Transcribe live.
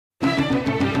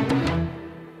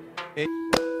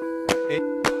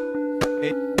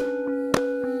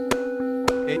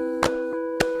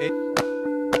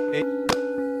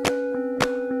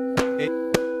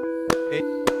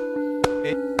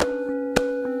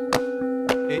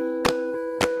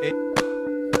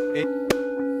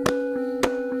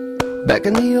Back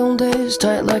in the old days,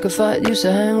 tight like a fight, used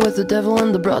to hang with the devil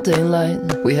in the broad daylight.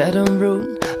 We had him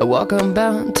rude, a walk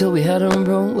unbound, till we had him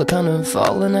roll, we're kind of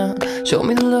falling out. Showed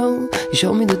me the low, you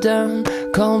showed me the down,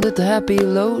 called it the happy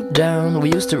low down.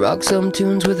 We used to rock some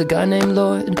tunes with a guy named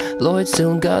Lloyd. Lloyd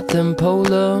still got them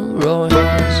Polaroids.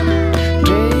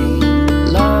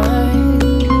 Daylight,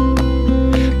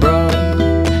 broad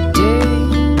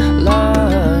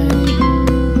daylight.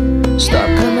 Stop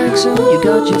connecting, you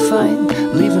got your fight.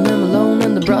 Leaving him alone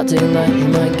in the broad daylight. He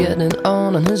might get it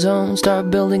on his own,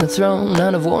 start building a throne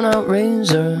out of worn out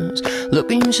razors.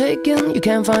 Looking and shaking, you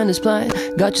can't find his plight.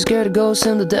 Got you scared of ghosts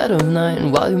in the dead of night.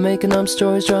 And while you're making up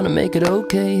stories trying to make it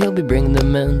okay, he'll be bringing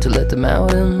them in to let them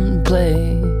out and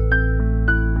play.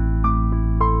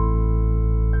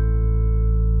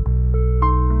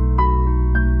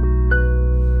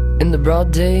 In the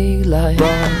broad daylight,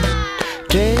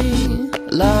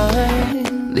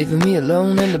 leaving me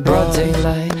alone in the broad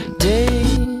daylight.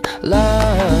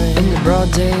 Daylight, in the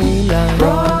broad daylight.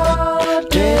 Broad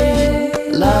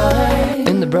daylight,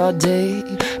 in the broad day.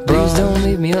 Please don't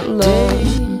leave me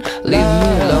alone. Leave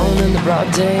me alone in the broad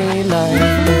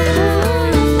daylight.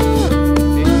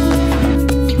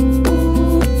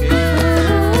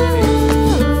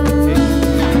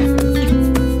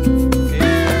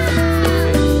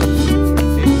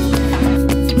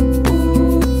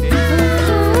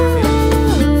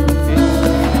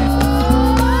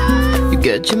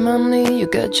 Get your money, you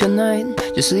get your night.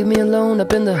 Just leave me alone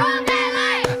up in the broad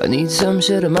daylight. I need some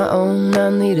shit of my own, I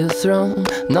need a throne,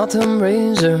 not them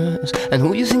razors. And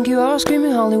who you think you are,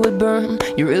 screaming Hollywood burn?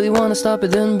 You really wanna stop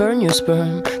it, then burn your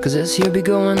sperm. Cause this here be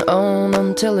going on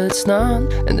until it's not.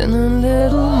 And then a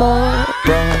little more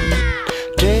broad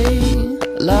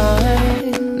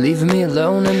daylight, leaving me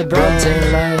alone in the broad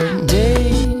daylight.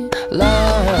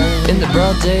 Daylight, in the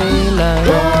broad daylight.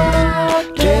 Broad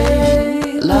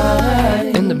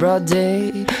daylight, in the broad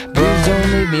day. Please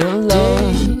don't leave me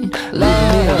alone.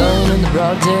 Leave me alone in the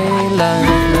broad daylight.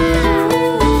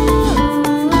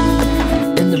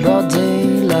 In the broad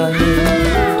daylight.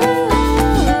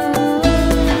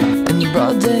 In the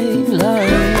broad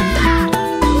daylight.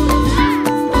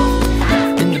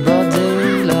 In the broad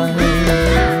daylight.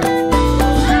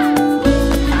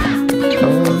 Oh.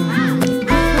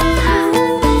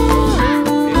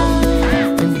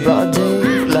 In the broad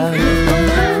daylight.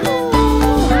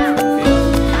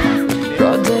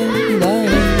 Broad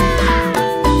daylight.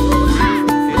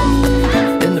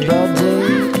 In the broad day.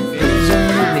 Please don't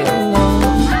leave me alone.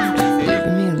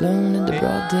 Leaving me alone in the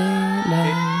broad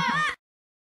daylight.